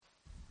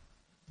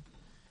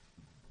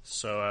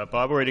So our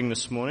Bible reading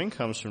this morning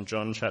comes from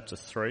John chapter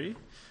 3,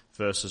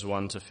 verses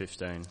 1 to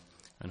 15,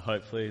 and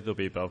hopefully they'll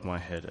be above my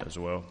head as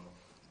well.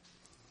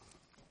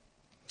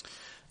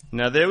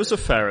 Now there was a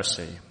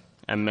Pharisee,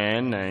 a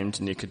man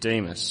named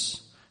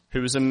Nicodemus,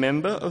 who was a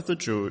member of the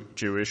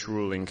Jewish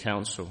ruling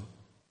council.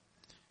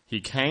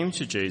 He came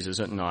to Jesus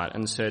at night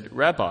and said,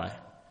 "Rabbi,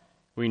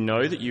 we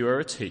know that you are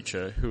a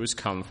teacher who has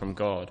come from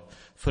God,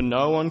 for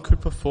no one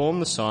could perform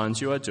the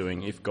signs you are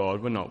doing if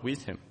God were not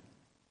with him."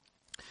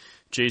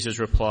 Jesus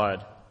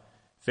replied,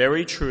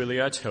 "Very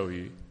truly I tell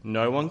you,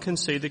 no one can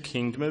see the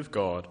kingdom of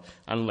God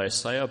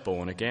unless they are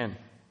born again."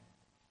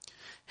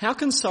 "How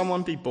can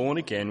someone be born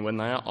again when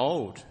they are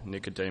old?"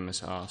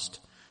 Nicodemus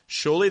asked.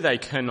 "Surely they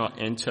cannot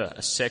enter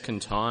a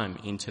second time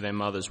into their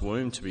mother's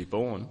womb to be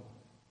born."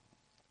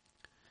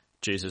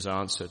 Jesus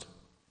answered,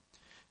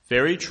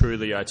 "Very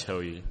truly I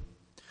tell you,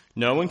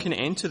 no one can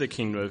enter the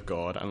kingdom of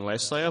God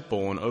unless they are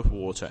born of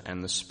water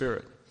and the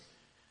Spirit.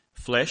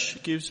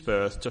 Flesh gives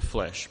birth to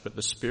flesh, but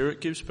the Spirit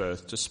gives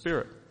birth to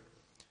spirit.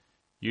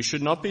 You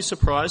should not be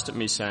surprised at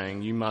me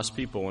saying, 'You must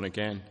be born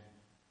again.'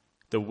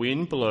 The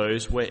wind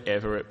blows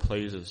wherever it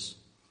pleases.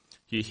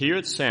 You hear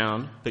its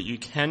sound, but you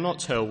cannot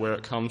tell where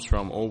it comes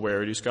from or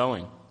where it is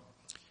going.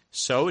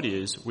 So it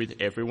is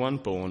with everyone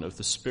born of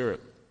the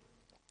Spirit."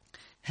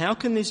 "How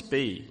can this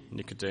be?"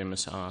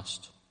 Nicodemus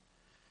asked.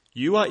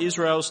 "You are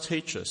Israel's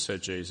teacher,"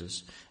 said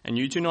Jesus, "and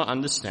you do not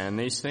understand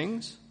these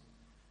things?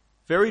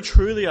 Very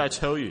truly I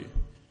tell you,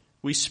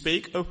 we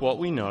speak of what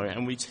we know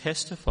and we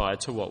testify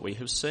to what we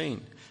have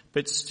seen,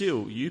 but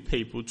still you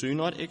people do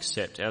not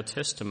accept our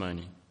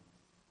testimony.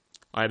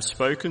 I have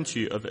spoken to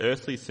you of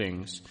earthly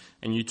things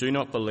and you do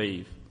not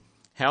believe.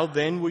 How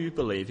then will you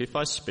believe if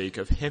I speak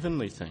of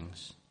heavenly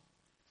things?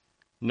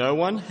 No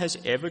one has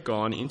ever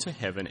gone into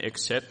heaven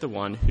except the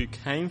one who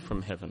came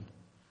from heaven,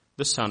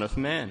 the Son of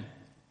Man.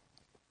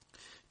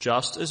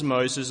 Just as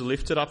Moses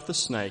lifted up the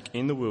snake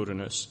in the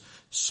wilderness,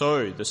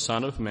 so the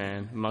Son of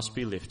Man must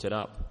be lifted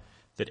up,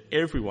 that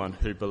everyone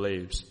who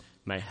believes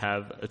may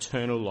have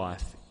eternal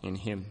life in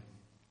him."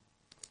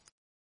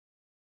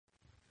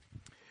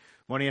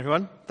 Morning,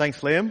 everyone.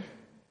 Thanks, Liam.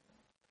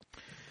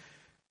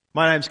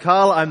 My name's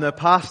Carl. I'm the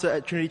pastor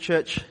at Trinity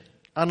Church,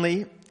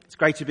 Unley. It's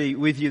great to be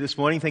with you this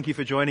morning. Thank you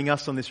for joining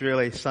us on this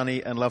really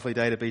sunny and lovely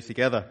day to be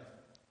together.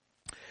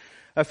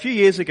 A few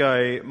years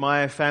ago,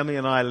 my family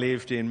and I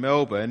lived in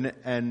Melbourne,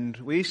 and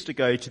we used to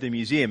go to the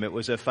museum. It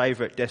was a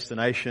favourite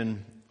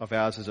destination of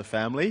ours as a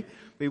family.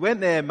 We went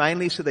there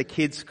mainly so the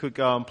kids could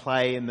go and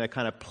play in the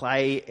kind of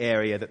play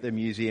area that the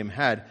museum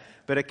had,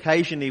 but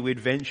occasionally we'd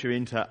venture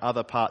into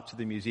other parts of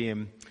the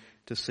museum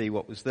to see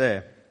what was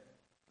there.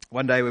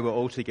 One day we were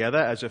all together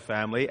as a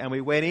family, and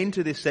we went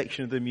into this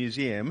section of the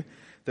museum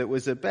that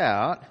was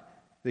about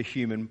the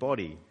human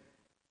body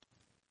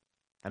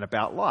and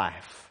about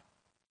life.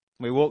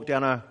 We walked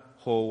down a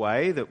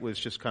hallway that was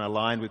just kind of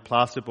lined with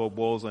plasterboard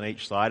walls on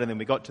each side, and then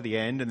we got to the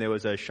end and there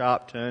was a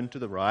sharp turn to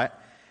the right.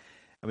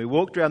 And we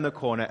walked around the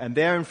corner, and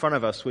there in front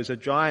of us was a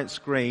giant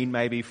screen,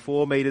 maybe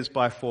 4 metres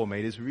by 4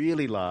 metres,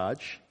 really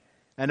large,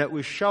 and it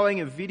was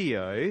showing a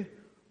video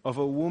of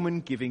a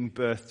woman giving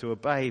birth to a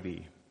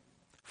baby.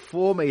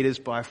 4 metres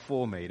by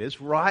 4 metres,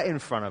 right in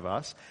front of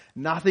us.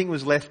 Nothing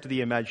was left to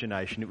the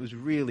imagination. It was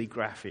really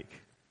graphic.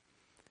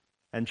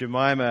 And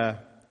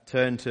Jemima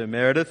turned to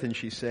Meredith and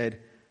she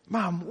said,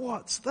 "Mum,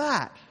 what's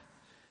that?"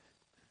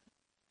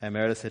 And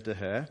Meredith said to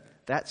her,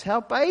 "That's how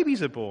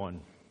babies are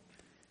born."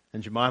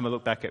 And Jemima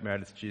looked back at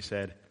Meredith and she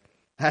said,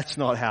 "That's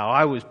not how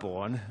I was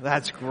born.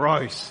 That's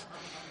gross."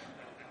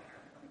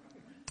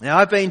 Now,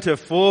 I've been to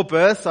 4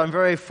 births. I'm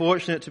very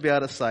fortunate to be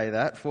able to say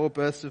that. 4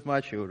 births of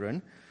my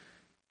children.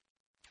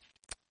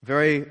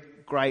 Very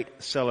great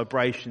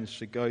celebrations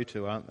to go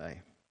to, aren't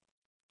they?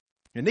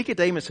 Now,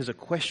 Nicodemus has a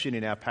question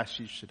in our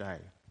passage today.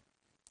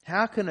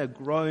 How can a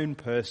grown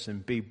person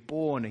be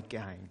born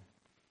again?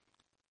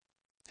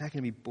 How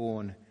can he be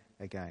born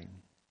again?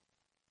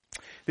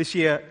 This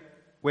year,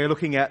 we're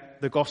looking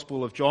at the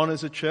Gospel of John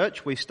as a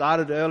church. We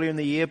started earlier in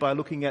the year by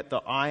looking at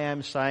the I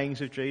am sayings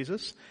of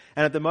Jesus.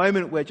 And at the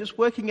moment, we're just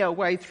working our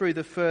way through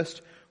the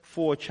first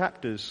 4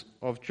 chapters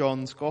of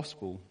John's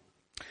Gospel.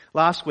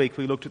 Last week,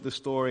 we looked at the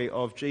story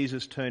of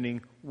Jesus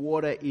turning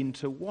water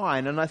into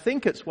wine. And I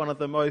think it's one of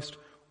the most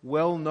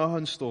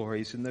well-known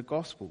stories in the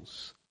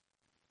Gospels.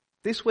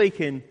 This week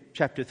in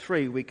chapter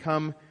 3, we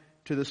come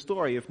to the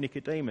story of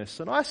Nicodemus,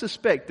 and I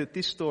suspect that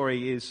this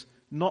story is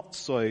not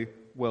so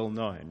well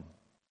known.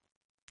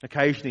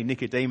 Occasionally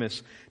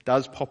Nicodemus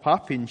does pop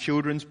up in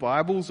children's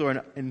Bibles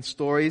or in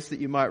stories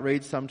that you might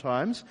read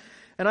sometimes,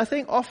 and I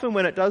think often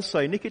when it does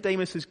so,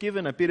 Nicodemus is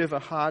given a bit of a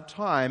hard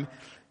time.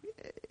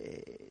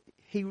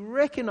 He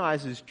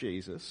recognises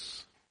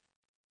Jesus,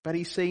 but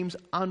he seems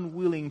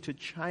unwilling to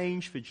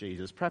change for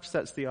Jesus. Perhaps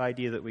that's the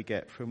idea that we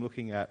get from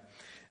looking at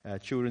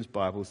children's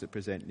Bibles that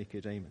present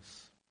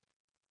Nicodemus.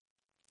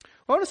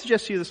 I want to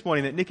suggest to you this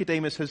morning that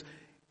Nicodemus has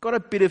got a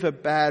bit of a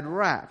bad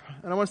rap.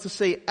 And I want us to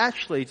see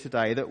actually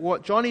today that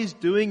what John is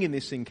doing in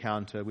this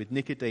encounter with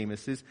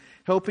Nicodemus is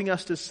helping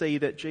us to see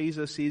that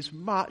Jesus is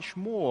much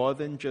more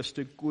than just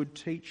a good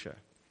teacher.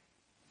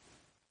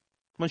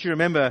 want you to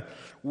remember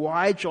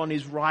why John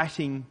is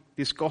writing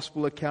this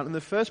gospel account in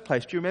the first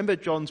place. Do you remember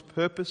John's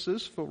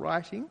purposes for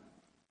writing?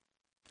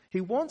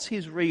 He wants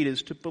his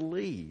readers to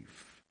believe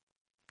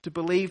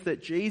that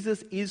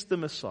Jesus is the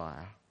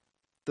Messiah,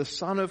 the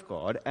Son of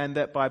God, and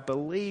that by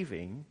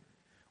believing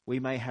we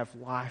may have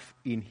life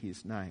in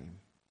his name.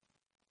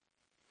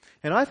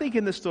 And I think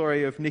in the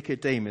story of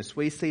Nicodemus,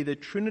 we see the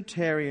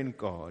Trinitarian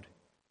God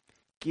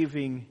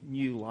giving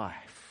new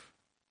life.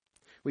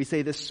 We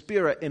see the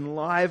Spirit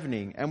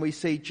enlivening, and we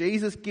see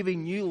Jesus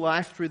giving new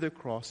life through the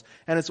cross,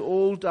 and it's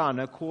all done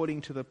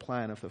according to the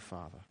plan of the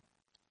Father.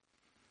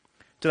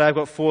 Today I've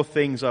got 4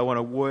 things I want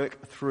to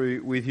work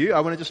through with you.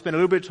 I want to just spend a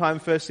little bit of time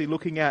firstly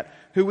looking at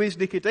who is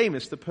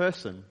Nicodemus, the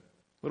person.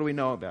 What do we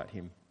know about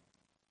him?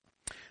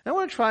 And I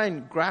want to try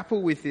and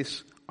grapple with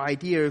this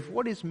idea of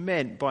what is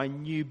meant by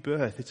new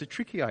birth. It's a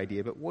tricky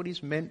idea, but what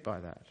is meant by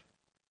that?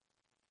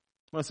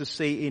 I want us to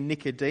see in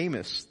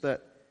Nicodemus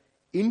that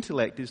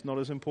intellect is not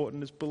as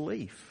important as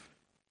belief.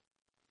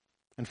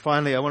 And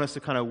finally, I want us to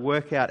kind of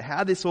work out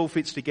how this all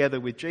fits together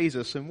with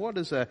Jesus and what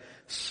does a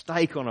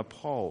stake on a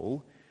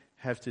pole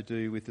have to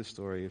do with the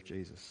story of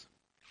Jesus.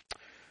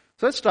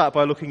 So let's start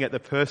by looking at the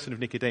person of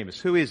Nicodemus.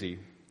 Who is he?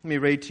 Let me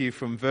read to you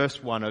from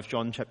verse 1 of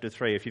John chapter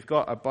 3. If you've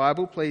got a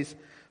Bible, please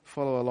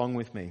follow along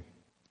with me.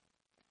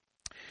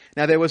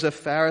 Now there was a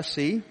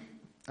Pharisee,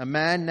 a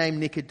man named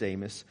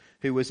Nicodemus,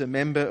 who was a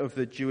member of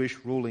the Jewish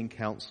ruling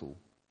council.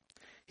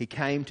 He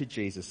came to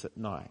Jesus at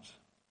night.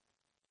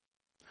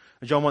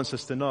 John wants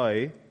us to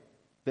know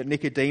that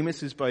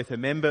Nicodemus is both a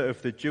member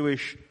of the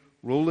Jewish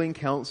ruling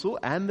council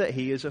and that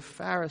he is a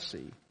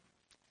Pharisee.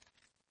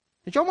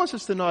 And John wants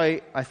us to know,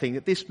 I think,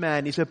 that this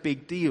man is a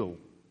big deal.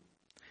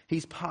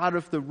 He's part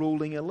of the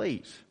ruling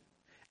elite.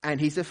 And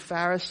he's a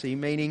Pharisee,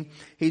 meaning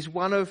he's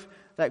one of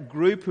that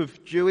group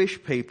of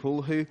Jewish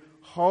people who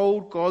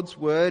hold God's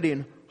word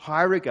in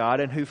high regard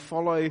and who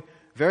follow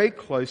very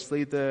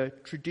closely the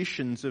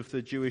traditions of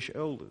the Jewish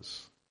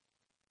elders.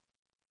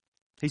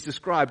 He's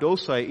described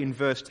also in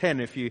verse 10,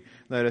 if you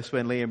notice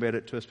when Liam read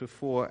it to us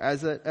before,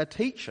 as a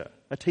teacher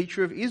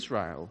of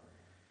Israel.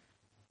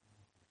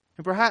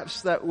 And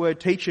perhaps that word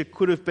teacher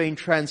could have been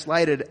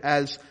translated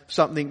as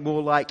something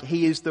more like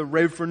he is the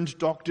Reverend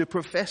Doctor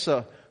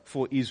Professor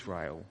for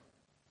Israel.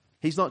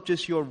 He's not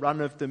just your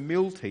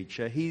run-of-the-mill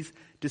teacher, he's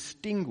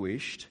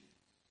distinguished.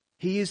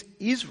 He is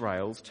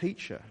Israel's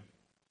teacher.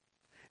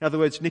 In other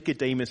words,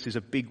 Nicodemus is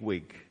a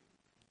bigwig.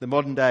 The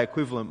modern day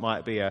equivalent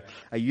might be a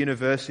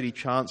university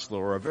chancellor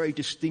or a very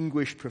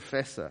distinguished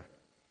professor,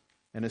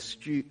 an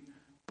astute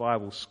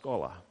Bible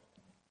scholar.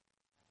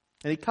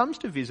 And he comes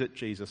to visit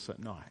Jesus at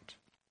night.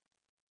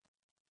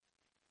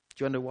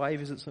 Do you wonder why he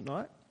visits at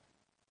night?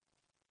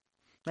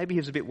 Maybe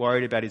he was a bit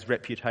worried about his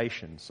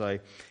reputation, so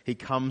he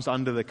comes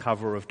under the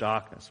cover of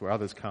darkness where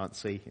others can't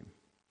see him.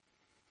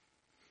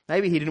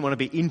 Maybe he didn't want to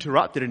be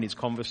interrupted in his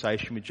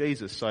conversation with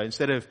Jesus, so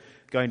instead of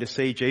going to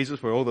see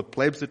Jesus where all the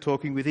plebs are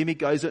talking with him, he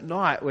goes at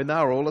night when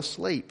they're all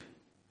asleep.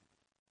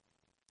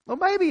 Or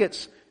maybe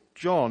it's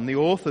John, the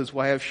author's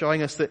way of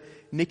showing us that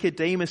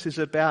Nicodemus is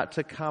about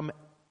to come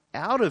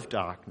out of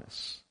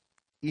darkness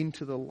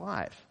into the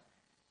light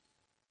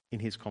in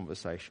his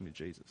conversation with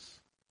Jesus.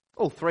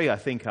 All 3, I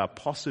think, are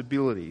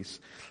possibilities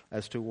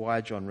as to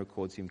why John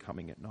records him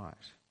coming at night.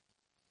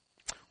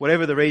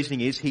 Whatever the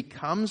reasoning is, he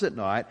comes at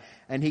night,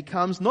 and he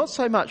comes not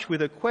so much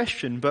with a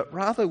question, but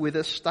rather with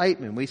a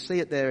statement. We see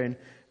it there in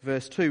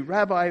verse 2.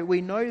 Rabbi,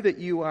 we know that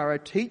you are a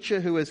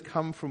teacher who has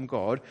come from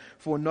God,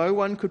 for no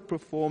one could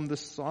perform the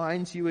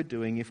signs you are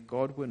doing if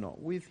God were not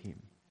with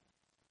him.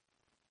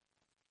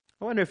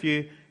 I wonder if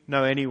you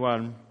know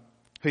anyone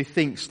who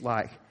thinks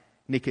like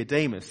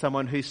Nicodemus,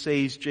 someone who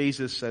sees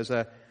Jesus as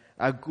a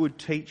good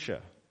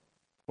teacher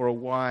or a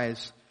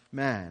wise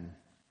man.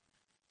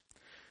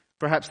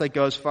 Perhaps they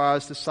go as far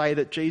as to say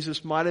that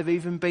Jesus might have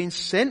even been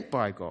sent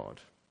by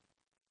God.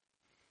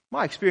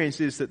 My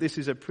experience is that this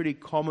is a pretty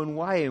common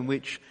way in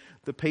which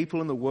the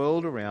people in the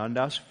world around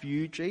us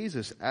view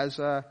Jesus as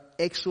an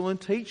excellent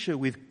teacher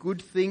with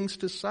good things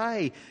to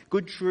say,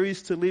 good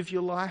truths to live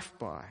your life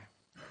by,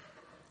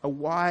 a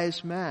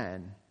wise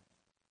man.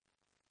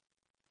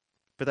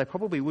 But they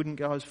probably wouldn't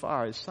go as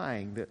far as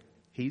saying that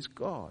he's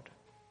God.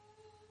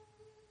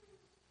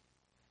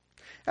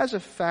 As a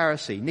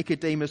Pharisee,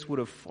 Nicodemus would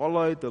have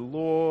followed the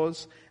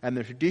laws and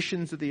the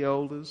traditions of the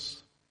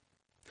elders.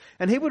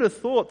 And he would have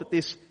thought that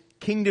this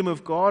kingdom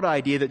of God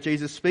idea that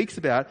Jesus speaks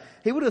about,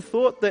 he would have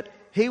thought that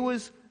he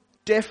was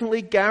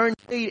definitely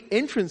guaranteed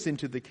entrance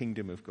into the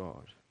kingdom of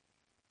God.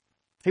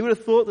 He would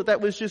have thought that that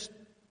was just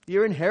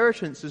your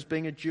inheritance as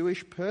being a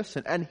Jewish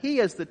person. And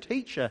he, as the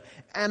teacher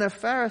and a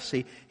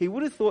Pharisee, he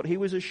would have thought he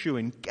was a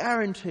shoo-in,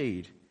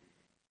 guaranteed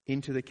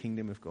into the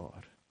kingdom of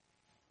God.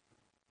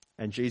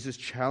 And Jesus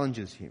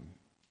challenges him.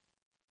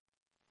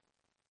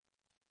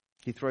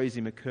 He throws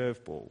him a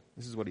curveball.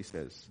 This is what he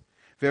says.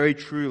 Very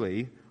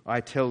truly,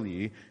 I tell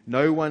you,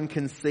 no one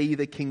can see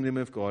the kingdom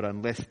of God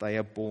unless they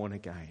are born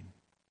again.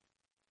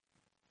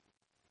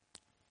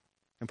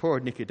 And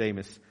poor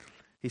Nicodemus,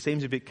 he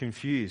seems a bit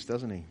confused,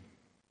 doesn't he?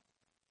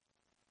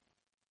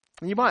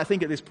 And you might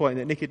think at this point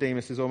that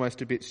Nicodemus is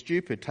almost a bit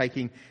stupid,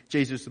 taking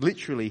Jesus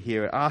literally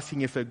here,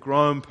 asking if a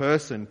grown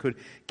person could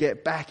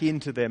get back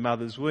into their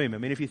mother's womb. I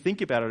mean, if you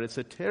think about it, it's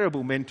a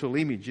terrible mental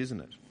image, isn't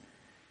it?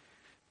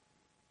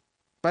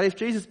 But if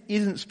Jesus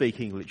isn't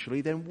speaking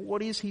literally, then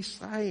what is he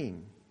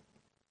saying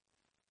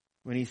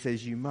when he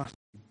says you must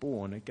be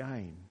born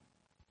again?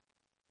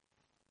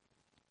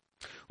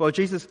 Well,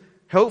 Jesus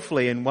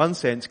helpfully, in one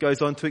sense,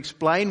 goes on to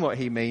explain what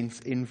he means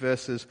in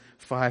verses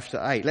 5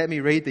 to 8. Let me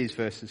read these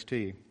verses to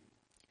you.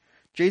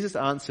 Jesus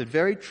answered,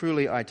 "Very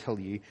truly I tell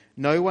you,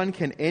 no one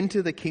can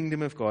enter the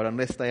kingdom of God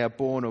unless they are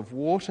born of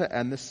water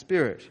and the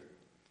Spirit.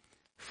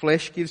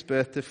 Flesh gives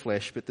birth to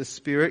flesh, but the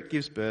Spirit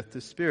gives birth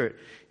to spirit.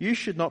 You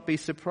should not be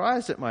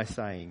surprised at my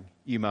saying,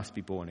 you must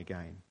be born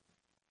again.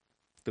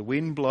 The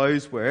wind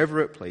blows wherever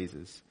it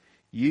pleases.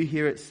 You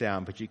hear its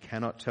sound, but you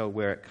cannot tell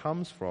where it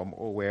comes from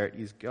or where it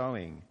is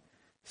going.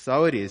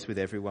 So it is with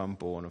everyone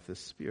born of the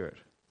Spirit."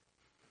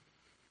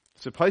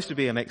 It's supposed to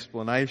be an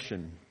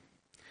explanation.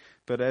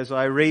 But as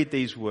I read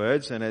these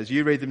words, and as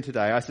you read them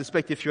today, I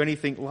suspect if you're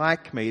anything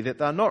like me, that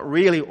they're not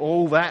really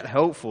all that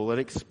helpful at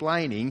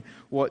explaining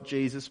what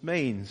Jesus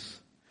means.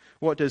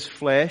 What does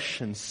flesh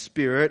and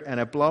spirit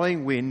and a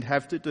blowing wind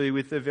have to do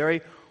with the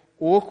very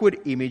awkward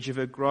image of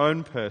a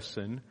grown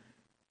person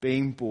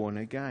being born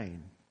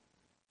again?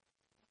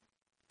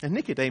 And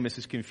Nicodemus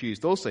is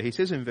confused also. He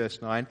says in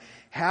verse 9,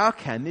 "How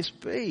can this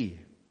be?"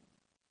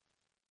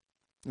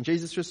 And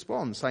Jesus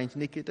responds, saying to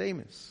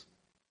Nicodemus,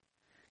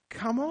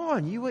 "Come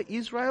on, you are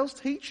Israel's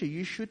teacher.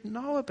 You should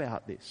know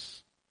about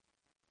this."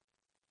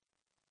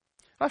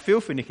 I feel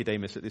for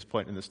Nicodemus at this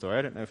point in the story.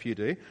 I don't know if you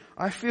do.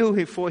 I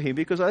feel for him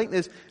because I think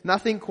there's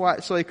nothing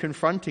quite so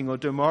confronting or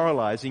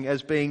demoralizing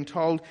as being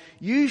told,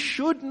 you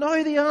should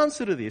know the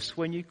answer to this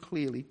when you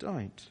clearly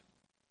don't.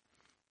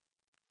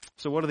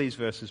 So what do these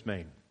verses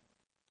mean?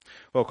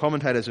 Well,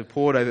 commentators have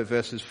pored over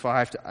verses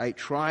 5 to 8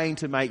 trying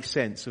to make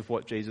sense of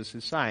what Jesus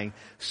is saying.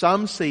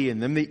 Some see in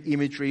them the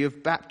imagery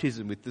of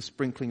baptism with the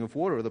sprinkling of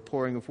water or the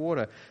pouring of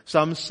water.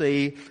 Some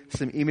see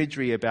some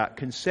imagery about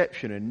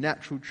conception and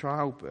natural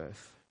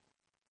childbirth.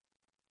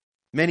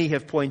 Many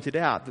have pointed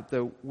out that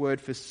the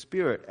word for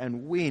spirit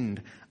and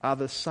wind are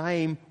the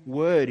same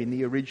word in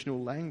the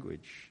original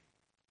language.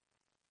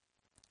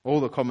 All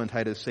the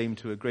commentators seem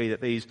to agree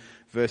that these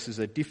verses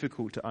are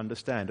difficult to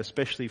understand,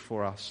 especially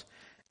for us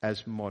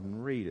as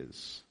modern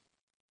readers.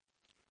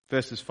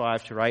 Verses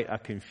 5 to 8 are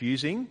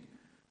confusing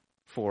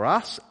for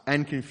us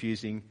and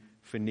confusing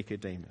for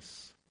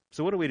Nicodemus.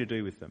 So what are we to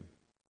do with them?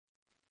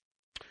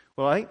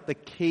 Well, I think the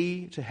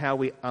key to how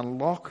we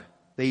unlock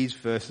these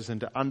verses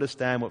and to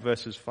understand what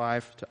verses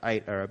 5 to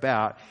 8 are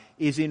about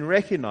is in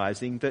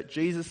recognizing that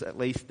Jesus at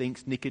least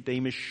thinks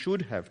Nicodemus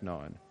should have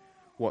known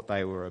what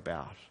they were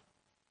about.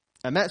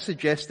 And that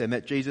suggests then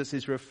that Jesus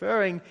is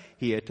referring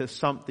here to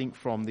something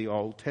from the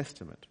Old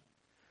Testament.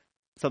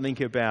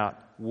 Something about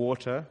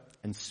water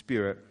and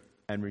spirit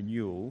and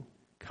renewal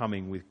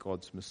coming with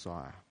God's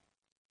Messiah.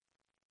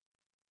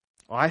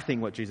 I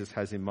think what Jesus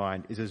has in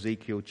mind is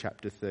Ezekiel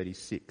chapter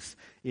 36.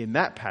 In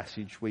that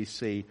passage we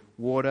see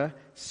water,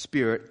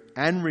 spirit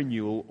and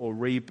renewal or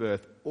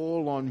rebirth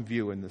all on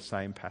view in the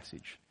same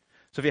passage.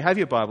 So if you have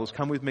your Bibles,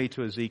 come with me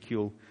to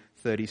Ezekiel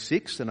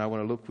 36 and I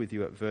want to look with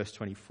you at verse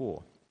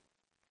 24.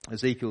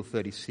 Ezekiel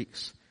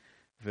 36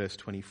 verse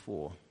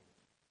 24.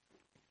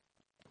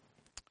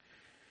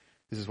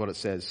 This is what it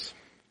says.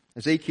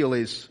 Ezekiel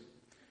is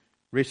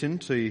written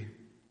to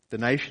the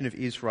nation of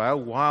Israel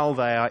while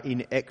they are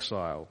in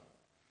exile.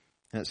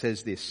 And it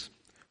says this,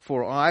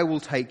 "For I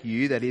will take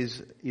you," that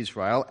is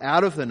Israel,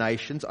 "out of the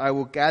nations. I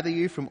will gather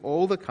you from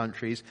all the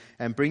countries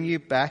and bring you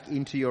back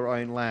into your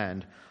own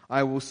land.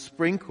 I will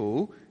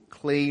sprinkle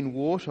clean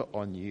water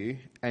on you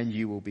and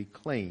you will be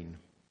clean.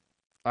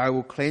 I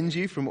will cleanse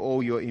you from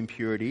all your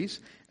impurities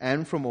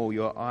and from all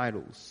your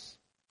idols.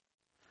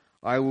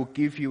 I will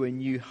give you a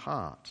new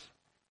heart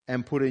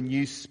and put a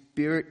new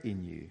spirit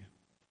in you.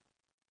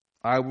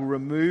 I will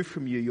remove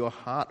from you your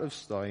heart of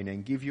stone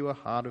and give you a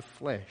heart of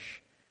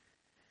flesh.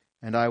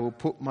 And I will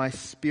put my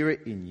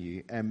spirit in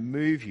you and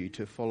move you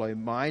to follow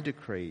my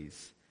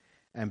decrees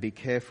and be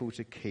careful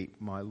to keep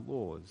my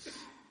laws."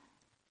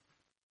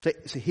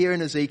 So here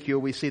in Ezekiel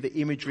we see the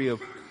imagery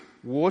of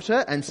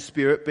water and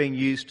spirit being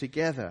used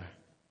together.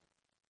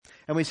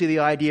 And we see the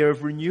idea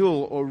of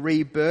renewal or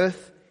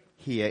rebirth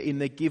here in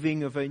the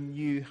giving of a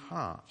new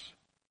heart.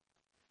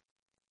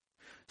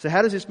 So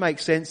how does this make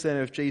sense then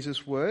of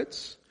Jesus'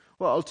 words?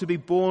 Well, to be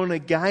born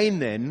again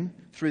then,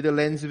 through the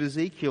lens of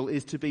Ezekiel,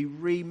 is to be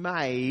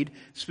remade,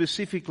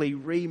 specifically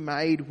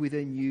remade with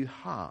a new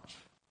heart.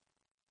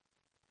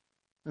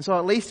 And so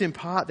at least in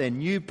part then,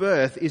 new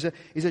birth is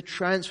a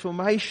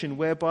transformation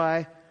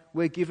whereby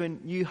we're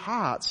given new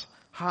hearts,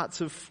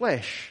 hearts of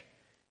flesh,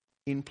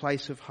 in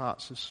place of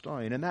hearts of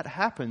stone. And that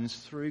happens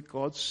through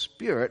God's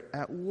Spirit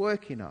at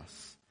work in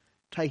us,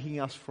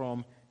 taking us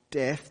from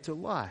death to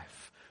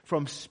life,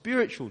 from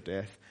spiritual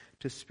death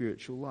to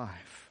spiritual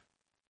life.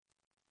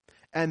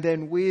 And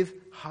then with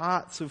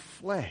hearts of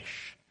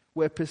flesh,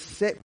 We're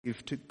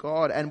perceptive to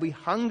God and we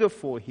hunger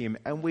for him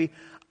and we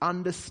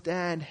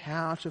understand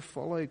how to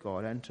follow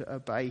God and to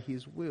obey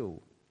his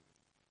will.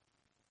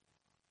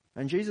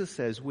 And Jesus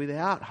says,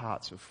 without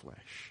hearts of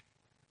flesh,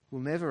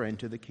 we'll never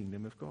enter the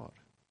kingdom of God.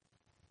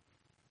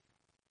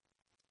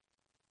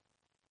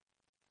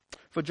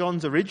 For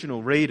John's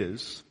original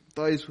readers,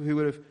 those who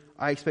would have,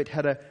 I expect,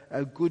 had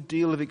a good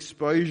deal of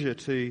exposure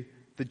to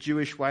the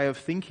Jewish way of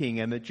thinking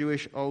and the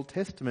Jewish Old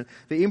Testament,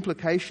 the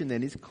implication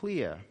then is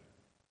clear.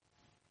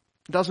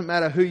 It doesn't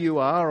matter who you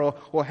are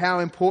or how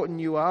important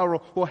you are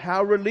or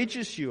how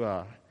religious you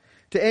are.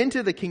 To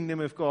enter the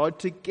kingdom of God,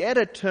 to get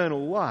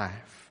eternal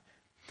life,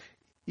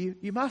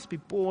 you must be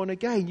born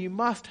again. You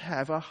must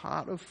have a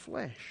heart of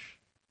flesh.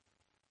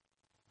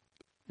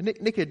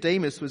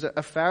 Nicodemus was a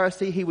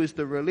Pharisee. He was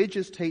the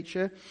religious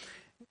teacher.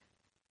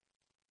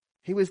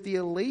 He was the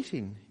elite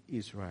in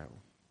Israel.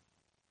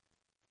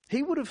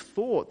 He would have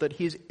thought that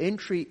his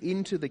entry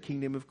into the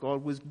kingdom of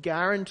God was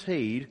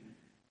guaranteed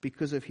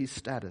because of his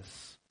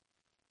status.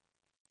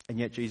 And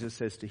yet Jesus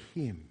says to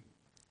him,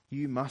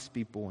 you must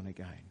be born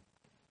again.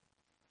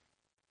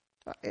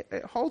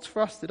 It holds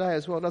for us today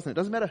as well, doesn't it? It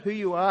doesn't matter who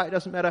you are. It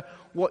doesn't matter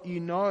what you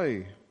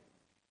know.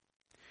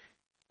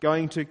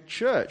 Going to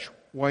church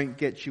won't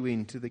get you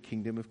into the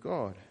kingdom of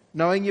God.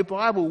 Knowing your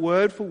Bible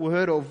word for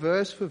word or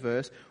verse for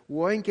verse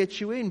won't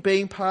get you in.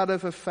 Being part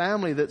of a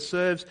family that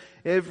serves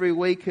every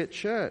week at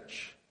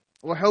church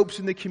or helps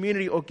in the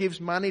community or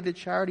gives money to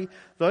charity,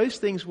 those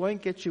things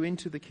won't get you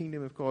into the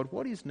kingdom of God.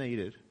 What is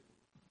needed,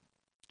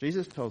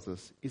 Jesus tells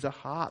us, is a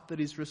heart that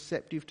is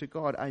receptive to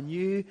God, a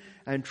new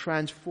and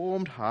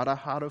transformed heart, a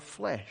heart of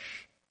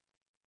flesh.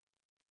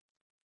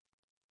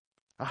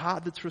 A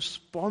heart that's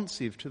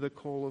responsive to the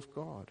call of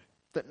God,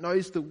 that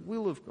knows the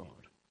will of God.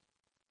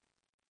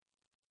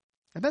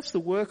 And that's the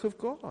work of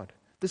God,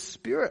 the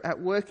Spirit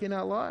at work in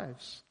our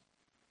lives.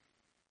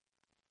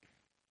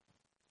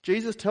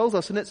 Jesus tells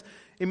us, and it's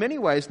in many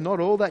ways not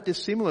all that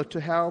dissimilar to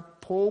how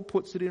Paul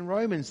puts it in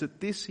Romans, that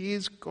this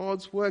is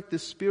God's work. The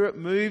Spirit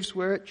moves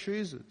where it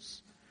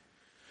chooses.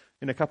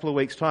 In a couple of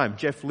weeks' time,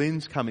 Jeff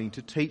Lynn's coming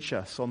to teach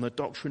us on the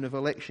doctrine of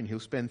election. He'll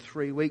spend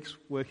 3 weeks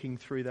working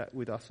through that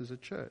with us as a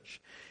church.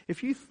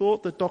 If you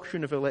thought the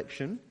doctrine of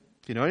election,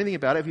 if you know anything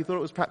about it, if you thought it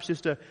was perhaps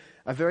just a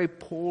very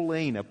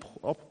Pauline,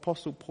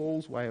 Apostle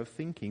Paul's way of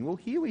thinking, well,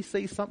 here we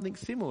see something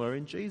similar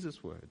in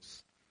Jesus'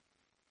 words.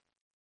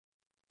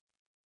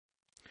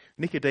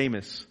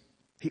 Nicodemus,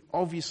 he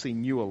obviously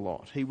knew a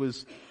lot. He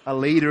was a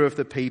leader of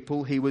the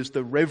people. He was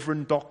the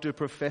Reverend Doctor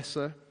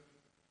Professor.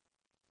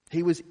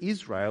 He was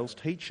Israel's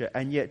teacher.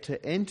 And yet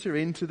to enter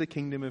into the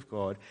kingdom of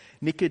God,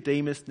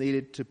 Nicodemus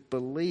needed to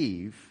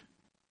believe.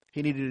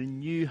 He needed a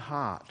new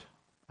heart,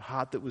 a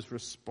heart that was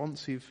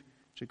responsive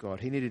to God.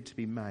 He needed to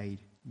be made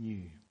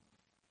new.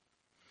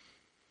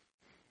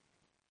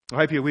 I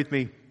hope you're with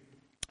me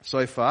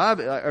so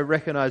far. I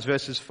recognise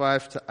verses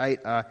 5 to 8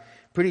 are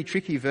pretty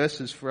tricky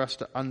verses for us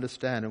to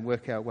understand and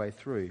work our way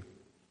through.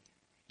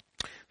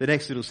 The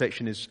next little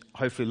section is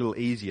hopefully a little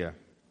easier.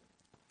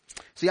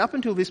 See, up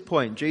until this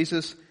point,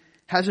 Jesus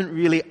hasn't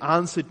really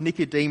answered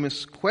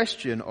Nicodemus'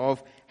 question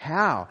of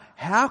how.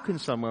 How can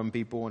someone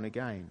be born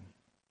again?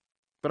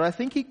 But I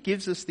think he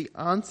gives us the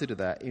answer to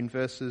that in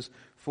verses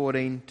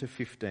 14 to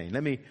 15.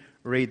 Let me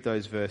read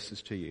those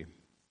verses to you.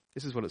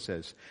 This is what it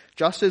says.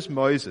 Just as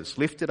Moses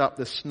lifted up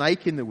the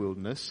snake in the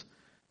wilderness,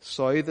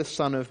 so the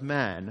Son of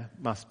Man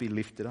must be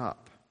lifted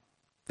up,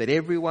 that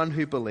everyone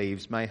who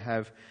believes may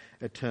have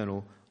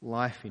eternal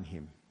life in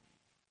him.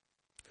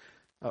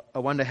 I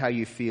wonder how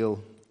you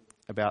feel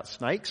about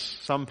snakes.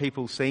 Some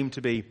people seem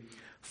to be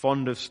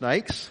fond of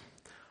snakes.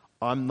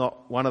 I'm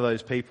not one of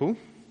those people.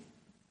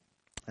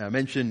 I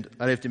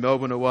lived in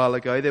Melbourne a while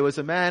ago. There was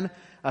a man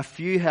a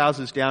few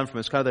houses down from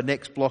us, kind of the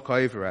next block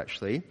over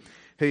actually,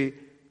 who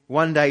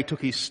one day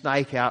took his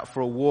snake out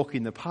for a walk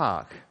in the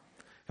park.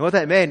 And what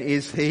that meant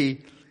is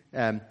he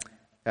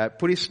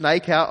put his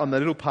snake out on the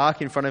little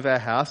park in front of our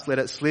house, let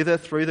it slither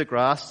through the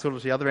grass sort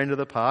of to the other end of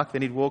the park,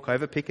 then he'd walk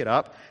over, pick it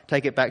up,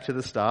 take it back to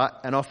the start,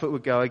 and off it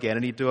would go again,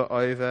 and he'd do it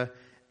over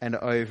and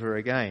over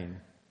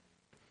again.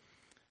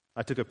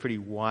 I took a pretty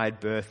wide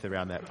berth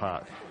around that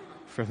park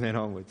from then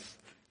onwards.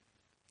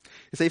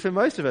 You see, for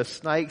most of us,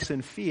 snakes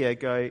and fear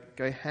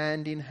go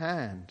hand in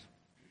hand.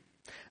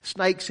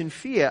 Snakes and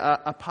fear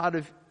are part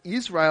of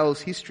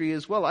Israel's history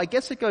as well. I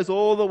guess it goes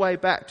all the way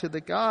back to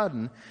the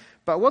garden.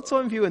 But what's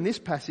on view in this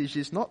passage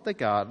is not the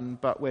garden,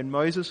 but when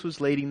Moses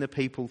was leading the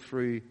people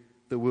through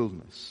the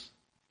wilderness.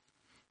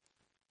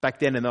 Back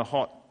then in the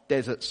hot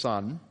desert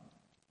sun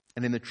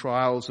and in the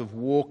trials of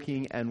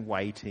walking and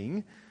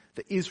waiting,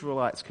 the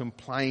Israelites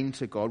complained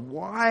to God,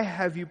 "Why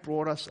have you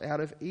brought us out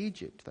of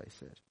Egypt?" they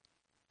said.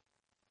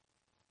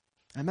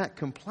 And that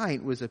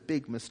complaint was a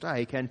big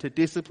mistake. And to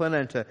discipline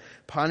and to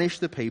punish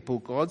the people,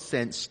 God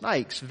sent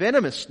snakes,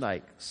 venomous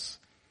snakes.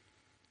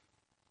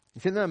 He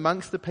sent them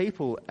amongst the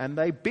people, and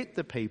they bit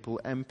the people,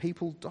 and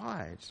people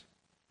died.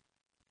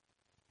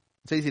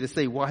 It's easy to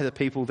see why the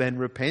people then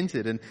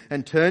repented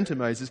and turned to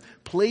Moses,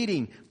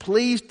 pleading,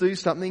 "Please do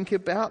something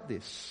about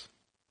this."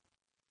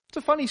 It's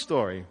a funny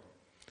story.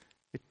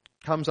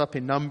 comes up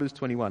in Numbers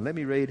 21. Let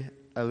me read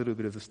a little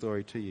bit of the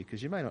story to you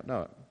because you may not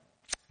know it.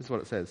 This is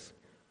what it says.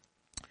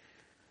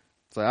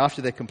 So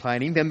after they're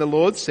complaining, then the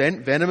Lord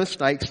sent venomous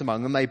snakes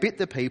among them. They bit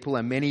the people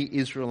and many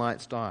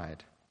Israelites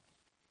died.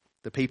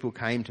 The people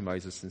came to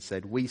Moses and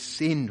said, "We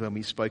sinned when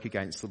we spoke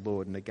against the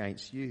Lord and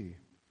against you.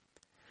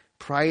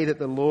 Pray that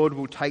the Lord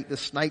will take the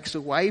snakes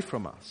away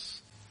from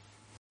us."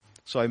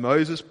 So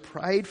Moses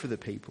prayed for the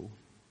people.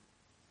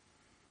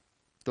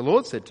 The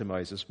Lord said to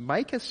Moses,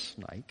 "Make a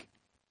snake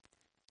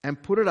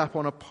and put it up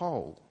on a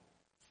pole.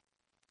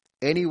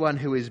 Anyone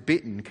who is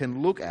bitten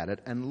can look at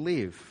it and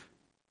live."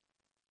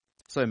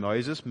 So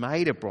Moses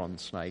made a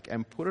bronze snake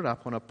and put it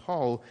up on a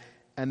pole,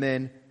 and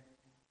then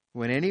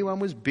when anyone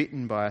was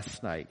bitten by a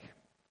snake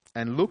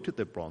and looked at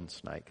the bronze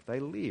snake, they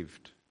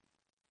lived.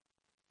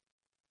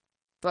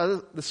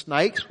 So the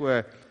snakes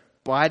were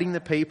biting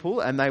the people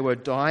and they were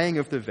dying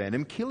of the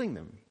venom, killing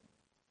them.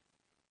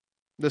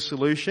 The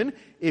solution,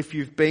 if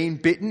you've been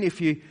bitten,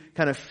 if you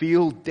kind of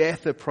feel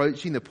death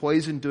approaching, the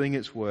poison doing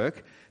its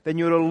work, then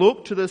you ought to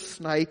look to the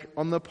snake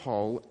on the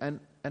pole and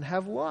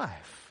have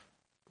life.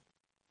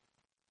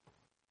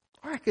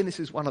 I reckon this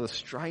is one of the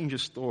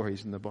strangest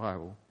stories in the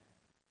Bible.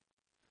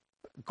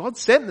 God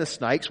sent the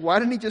snakes. Why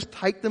didn't he just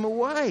take them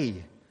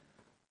away?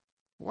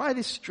 Why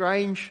this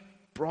strange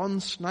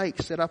bronze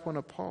snake set up on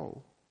a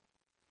pole?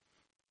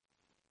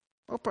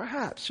 Well,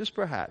 perhaps, just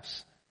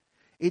perhaps,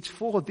 it's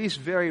for this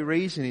very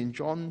reason in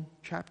John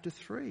chapter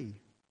 3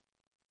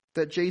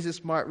 that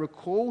Jesus might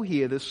recall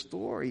here the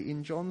story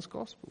in John's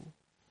Gospel.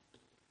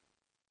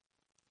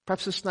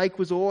 Perhaps the snake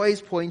was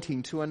always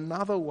pointing to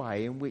another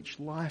way in which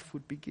life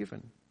would be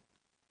given.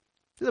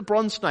 The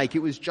bronze snake, it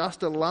was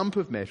just a lump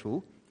of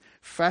metal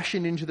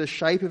fashioned into the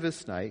shape of a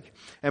snake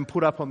and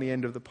put up on the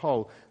end of the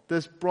pole.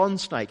 This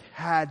bronze snake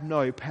had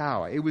no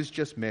power. It was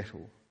just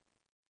metal.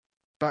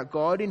 But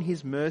God, in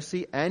his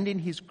mercy and in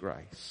his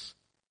grace,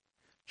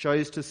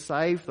 chose to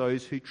save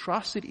those who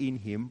trusted in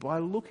him by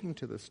looking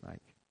to the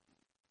snake.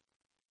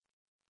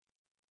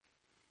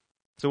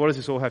 So what does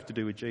this all have to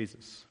do with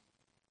Jesus?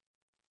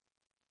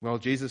 Well,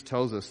 Jesus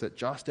tells us that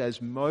just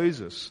as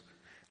Moses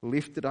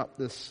lifted up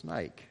the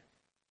snake,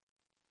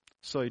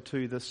 so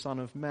too the Son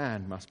of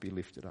Man must be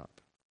lifted up,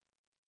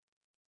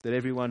 that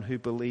everyone who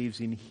believes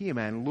in him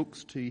and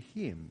looks to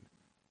him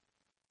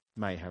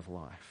may have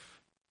life.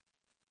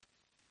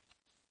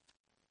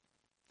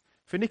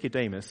 For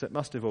Nicodemus, it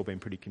must have all been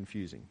pretty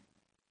confusing.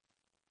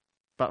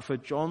 But for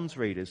John's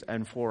readers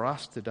and for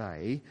us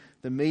today,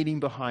 the meaning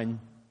behind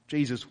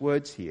Jesus'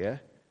 words here,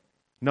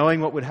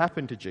 knowing what would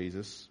happen to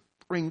Jesus,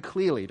 ring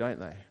clearly, don't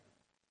they?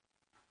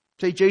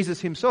 See, Jesus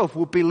himself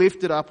would be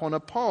lifted up on a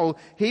pole.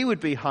 He would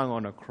be hung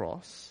on a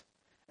cross.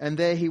 And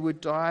there he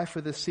would die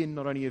for the sin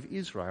not only of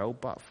Israel,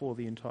 but for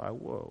the entire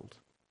world.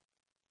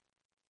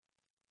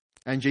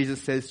 And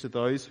Jesus says to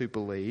those who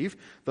believe,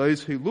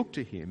 those who look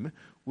to him,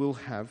 will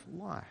have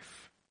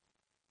life.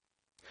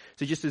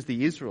 So just as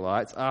the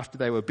Israelites, after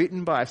they were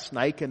bitten by a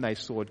snake and they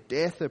saw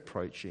death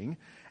approaching,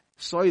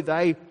 so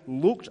they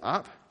looked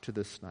up to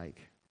the snake.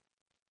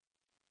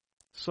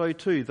 So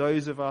too,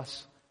 those of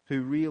us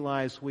who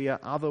realize we are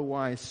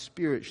otherwise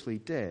spiritually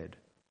dead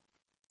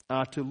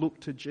are to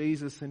look to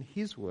Jesus and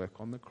his work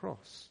on the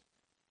cross.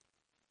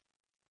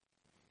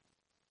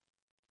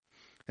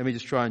 Let me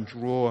just try and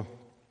draw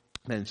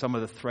then some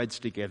of the threads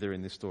together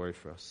in this story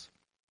for us.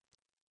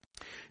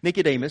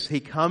 Nicodemus, he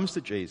comes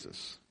to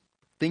Jesus,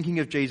 thinking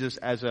of Jesus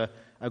as a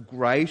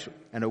great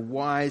and a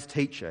wise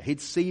teacher. He'd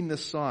seen the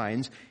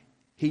signs.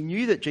 He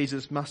knew that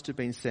Jesus must have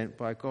been sent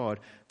by God.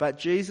 But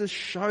Jesus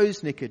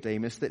shows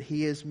Nicodemus that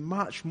he is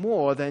much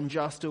more than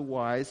just a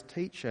wise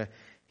teacher.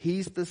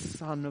 He's the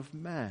Son of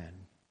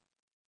Man,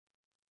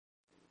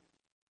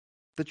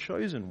 the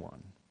chosen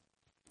one,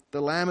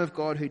 the Lamb of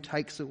God who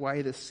takes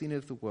away the sin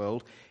of the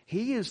world.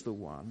 He is the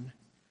one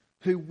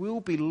who will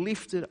be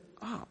lifted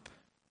up,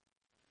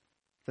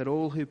 that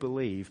all who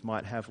believe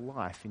might have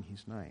life in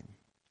his name.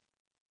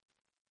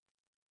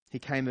 He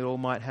came that all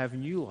might have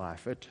new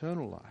life,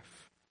 eternal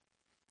life.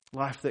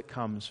 Life that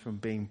comes from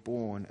being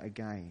born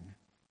again.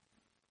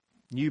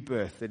 New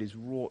birth that is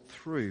wrought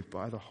through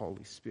by the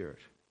Holy Spirit.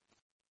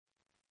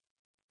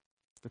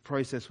 The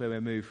process where we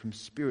move from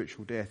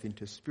spiritual death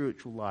into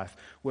spiritual life,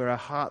 where our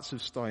hearts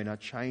of stone are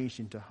changed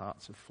into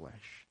hearts of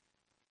flesh.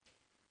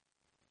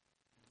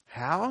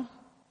 How?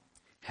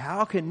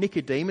 How can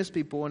Nicodemus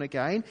be born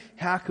again?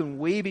 How can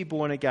we be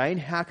born again?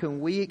 How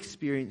can we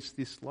experience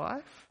this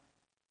life?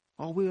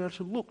 Oh, we are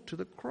to look to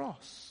the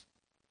cross.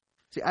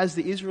 See, as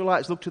the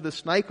Israelites looked to the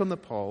snake on the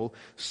pole,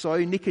 so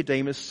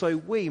Nicodemus, so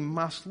we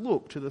must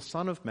look to the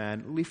Son of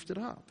Man lifted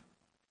up.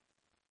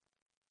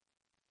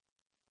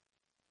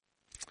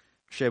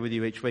 Share with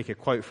you each week a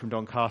quote from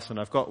Don Carson.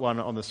 I've got one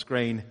on the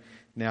screen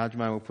now.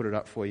 Jermaine will put it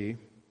up for you.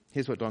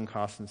 Here's what Don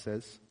Carson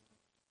says.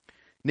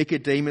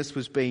 Nicodemus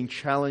was being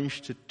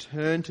challenged to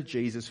turn to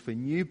Jesus for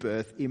new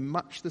birth in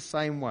much the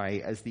same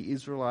way as the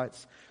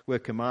Israelites were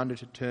commanded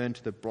to turn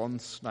to the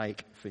bronze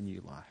snake for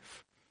new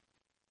life.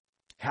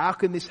 How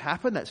can this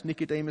happen? That's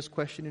Nicodemus'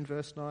 question in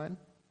verse 9.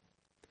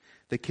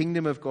 The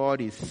kingdom of God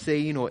is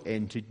seen or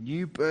entered,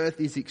 new birth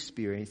is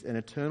experienced, and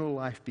eternal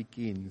life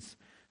begins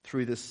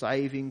through the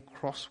saving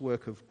cross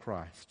work of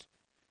Christ,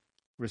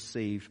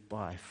 received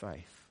by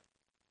faith.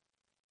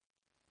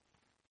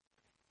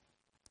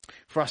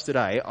 For us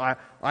today,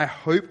 I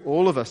hope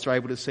all of us are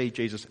able to see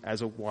Jesus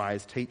as a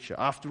wise teacher.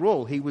 After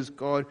all, he was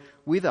God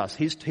with us.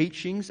 His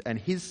teachings and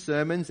his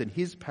sermons and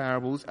his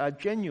parables are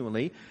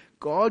genuinely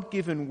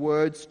God-given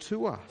words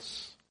to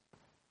us,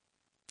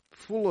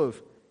 full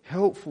of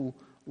helpful,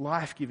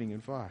 life-giving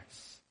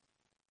advice.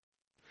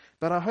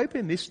 But I hope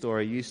in this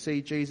story you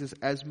see Jesus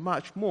as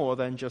much more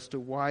than just a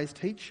wise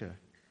teacher.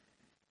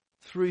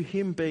 Through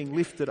him being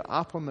lifted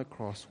up on the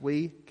cross,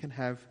 we can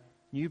have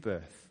new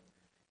birth,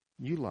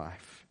 new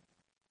life,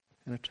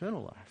 and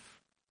eternal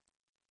life.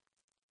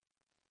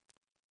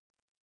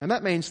 And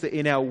that means that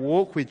in our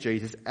walk with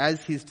Jesus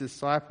as his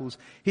disciples,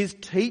 his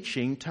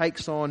teaching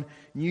takes on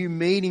new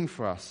meaning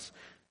for us.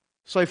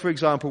 So, for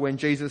example, when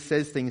Jesus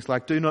says things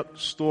like, "Do not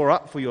store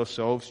up for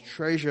yourselves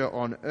treasure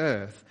on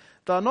earth,"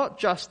 they're not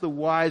just the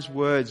wise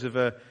words of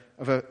an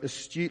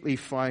astute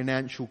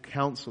financial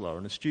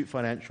counselor.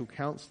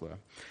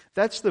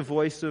 That's the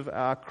voice of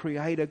our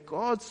Creator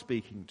God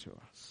speaking to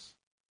us.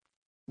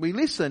 We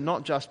listen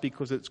not just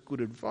because it's good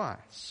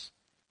advice,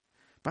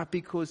 but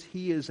because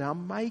he is our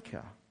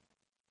maker.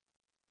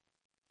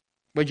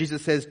 When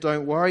Jesus says,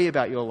 "Don't worry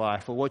about your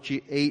life or what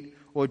you eat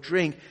or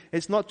drink,"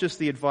 it's not just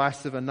the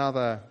advice of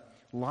another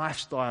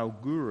lifestyle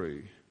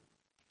guru,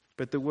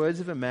 but the words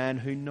of a man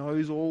who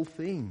knows all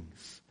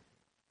things.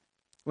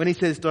 When he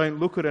says, "Don't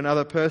look at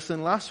another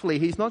person lustfully,"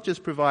 he's not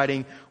just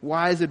providing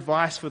wise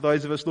advice for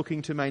those of us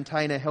looking to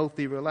maintain a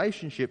healthy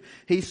relationship.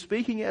 He's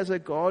speaking as a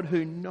God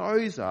who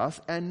knows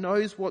us and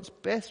knows what's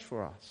best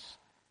for us.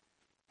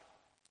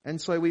 And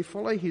so we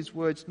follow his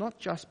words not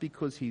just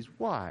because he's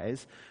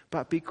wise,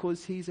 but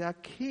because he's our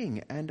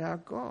King and our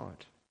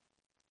God.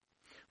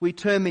 We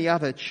turn the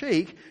other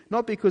cheek,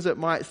 not because it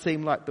might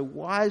seem like the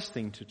wise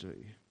thing to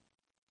do,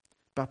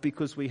 but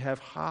because we have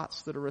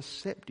hearts that are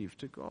receptive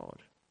to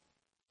God.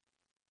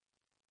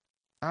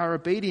 Our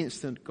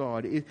obedience to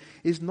God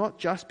is not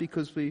just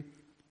because we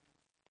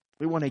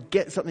want to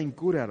get something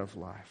good out of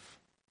life,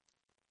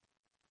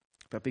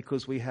 but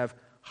because we have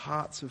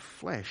hearts of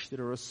flesh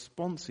that are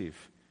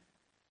responsive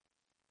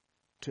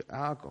to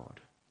our God.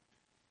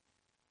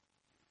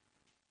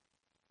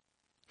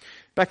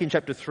 Back in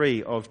chapter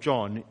 3 of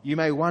John, you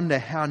may wonder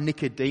how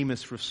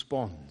Nicodemus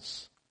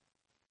responds.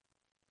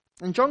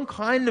 And John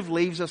kind of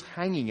leaves us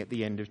hanging at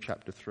the end of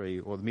chapter 3,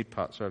 or the mid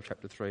part of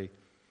chapter 3.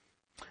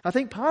 I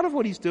think part of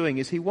what he's doing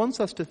is he wants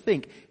us to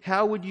think,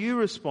 how would you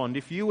respond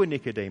if you were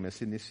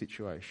Nicodemus in this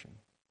situation?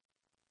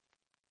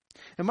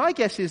 And my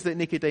guess is that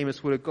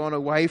Nicodemus would have gone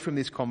away from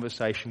this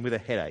conversation with a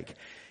headache.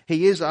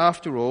 He is,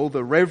 after all,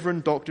 the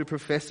Reverend Doctor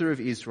Professor of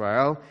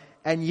Israel,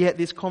 and yet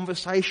this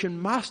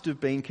conversation must have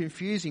been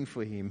confusing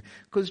for him,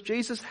 because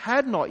Jesus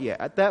had not yet,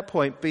 at that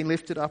point, been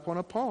lifted up on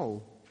a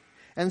pole.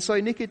 And so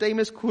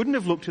Nicodemus couldn't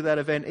have looked to that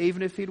event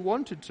even if he'd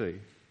wanted to.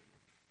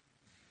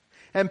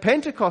 And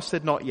Pentecost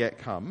had not yet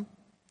come.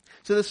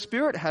 So the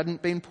Spirit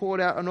hadn't been poured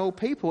out on all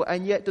people,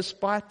 and yet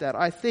despite that,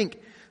 I think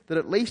that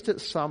at least in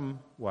some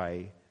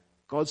way,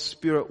 God's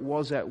Spirit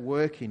was at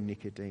work in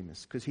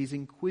Nicodemus, because he's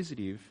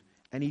inquisitive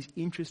and he's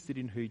interested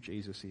in who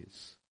Jesus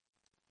is.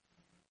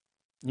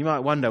 You might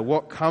wonder,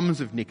 what comes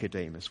of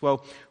Nicodemus?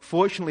 Well,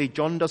 fortunately,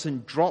 John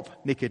doesn't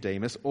drop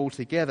Nicodemus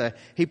altogether.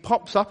 He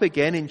pops up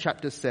again in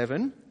chapter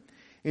 7.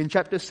 In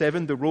chapter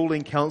 7, the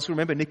ruling council,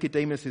 remember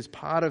Nicodemus is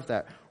part of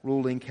that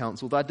ruling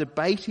council. They're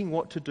debating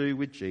what to do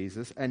with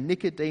Jesus, and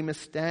Nicodemus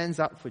stands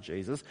up for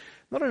Jesus,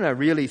 not in a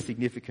really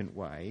significant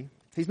way.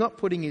 He's not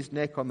putting his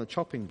neck on the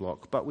chopping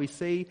block, but we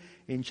see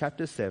in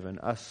chapter 7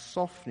 a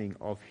softening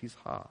of his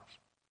heart.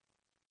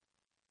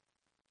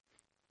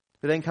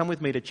 But then come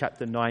with me to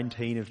chapter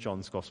 19 of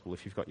John's Gospel,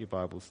 if you've got your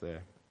Bibles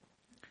there.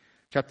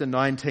 Chapter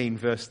 19,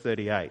 verse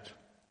 38.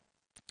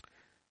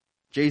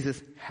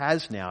 Jesus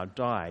has now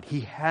died.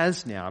 He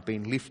has now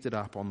been lifted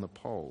up on the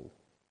pole.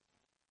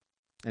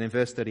 And in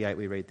verse 38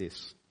 we read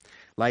this.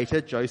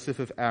 Later, Joseph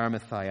of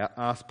Arimathea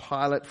asked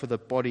Pilate for the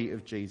body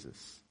of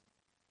Jesus.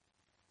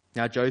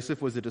 Now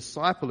Joseph was a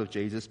disciple of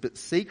Jesus, but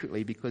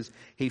secretly because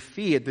he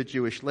feared the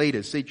Jewish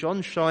leaders. See,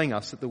 John's showing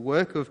us that the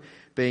work of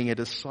being a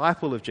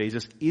disciple of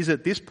Jesus is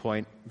at this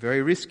point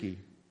very risky.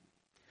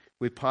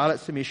 With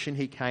Pilate's permission,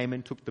 he came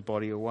and took the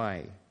body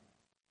away.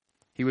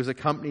 He was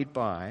accompanied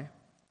by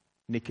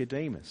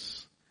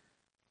Nicodemus,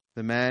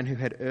 the man who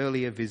had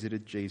earlier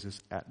visited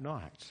Jesus at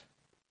night.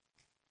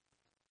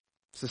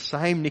 It's the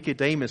same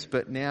Nicodemus,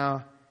 but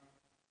now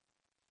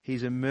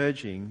he's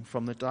emerging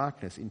from the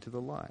darkness into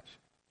the light.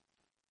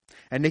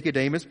 And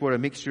Nicodemus brought a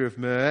mixture of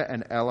myrrh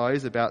and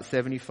aloes, about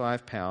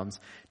 75 pounds,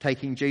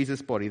 taking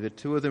Jesus' body. The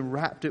two of them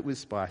wrapped it with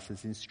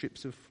spices in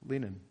strips of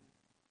linen.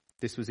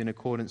 This was in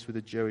accordance with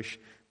the Jewish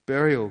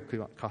burial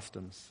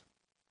customs.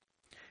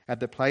 At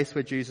the place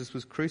where Jesus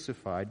was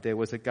crucified, there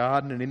was a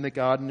garden, and in the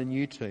garden a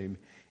new tomb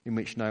in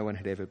which no one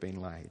had ever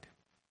been laid.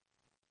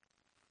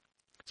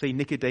 See,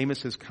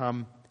 Nicodemus has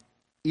come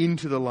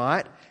into the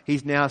light.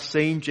 He's now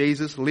seen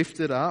Jesus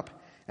lifted up,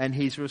 and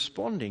he's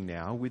responding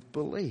now with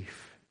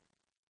belief.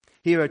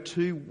 Here are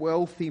two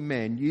wealthy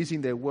men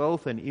using their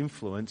wealth and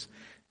influence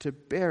to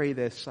bury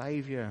their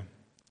Saviour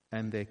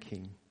and their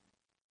King.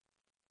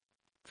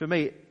 For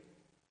me,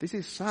 this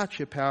is such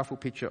a powerful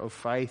picture of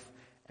faith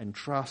and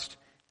trust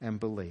and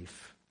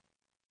belief.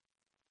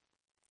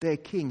 Their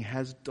King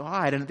has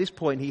died, and at this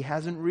point he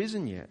hasn't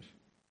risen yet.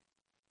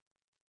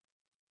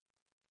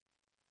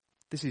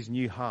 This is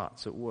new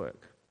hearts at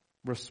work,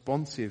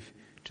 responsive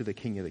to the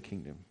King of the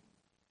kingdom.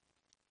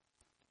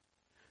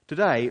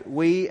 Today,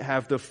 we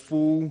have the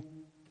full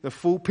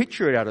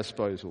picture at our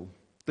disposal.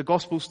 The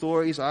gospel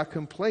stories are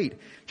complete.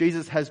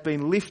 Jesus has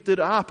been lifted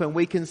up, and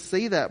we can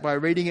see that by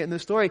reading it in the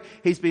story.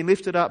 He's been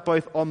lifted up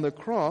both on the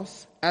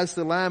cross as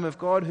the Lamb of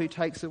God who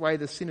takes away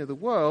the sin of the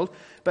world,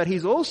 but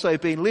he's also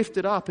been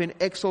lifted up in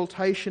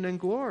exaltation and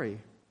glory.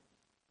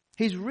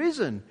 He's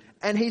risen,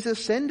 and he's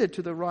ascended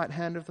to the right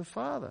hand of the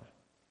Father.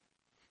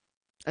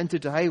 And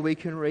today we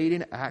can read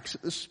in Acts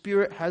that the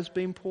Spirit has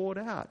been poured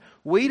out.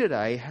 We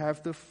today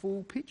have the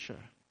full picture.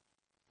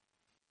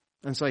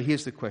 And so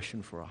here's the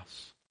question for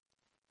us.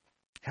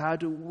 How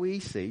do we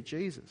see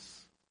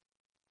Jesus?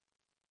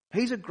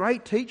 He's a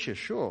great teacher,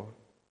 sure,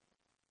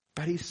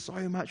 but he's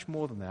so much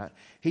more than that.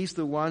 He's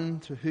the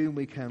one to whom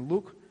we can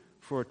look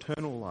for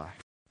eternal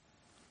life.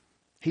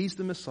 He's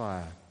the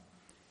Messiah.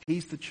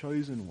 He's the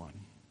chosen one.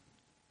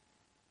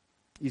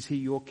 Is he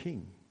your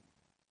King?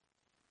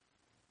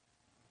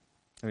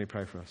 Let me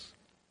pray for us.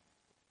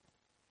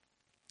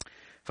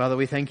 Father,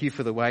 we thank you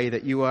for the way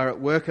that you are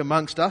at work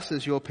amongst us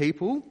as your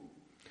people.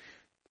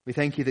 We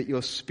thank you that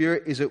your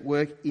Spirit is at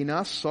work in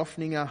us,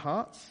 softening our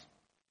hearts.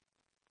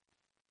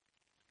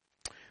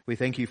 We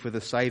thank you for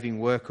the saving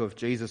work of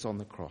Jesus on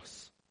the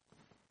cross.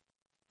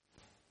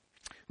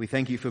 We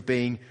thank you for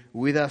being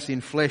with us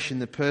in flesh in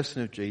the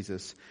person of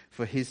Jesus,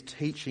 for his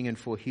teaching and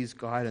for his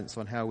guidance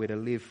on how we're to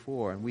live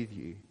for and with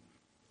you.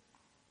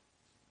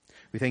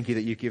 We thank you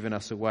that you've given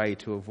us a way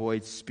to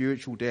avoid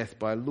spiritual death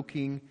by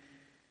looking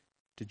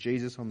to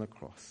Jesus on the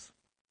cross.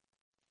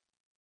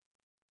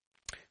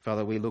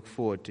 Father, we look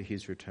forward to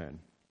his return.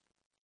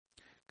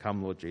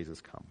 Come, Lord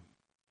Jesus, come.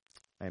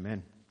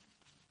 Amen.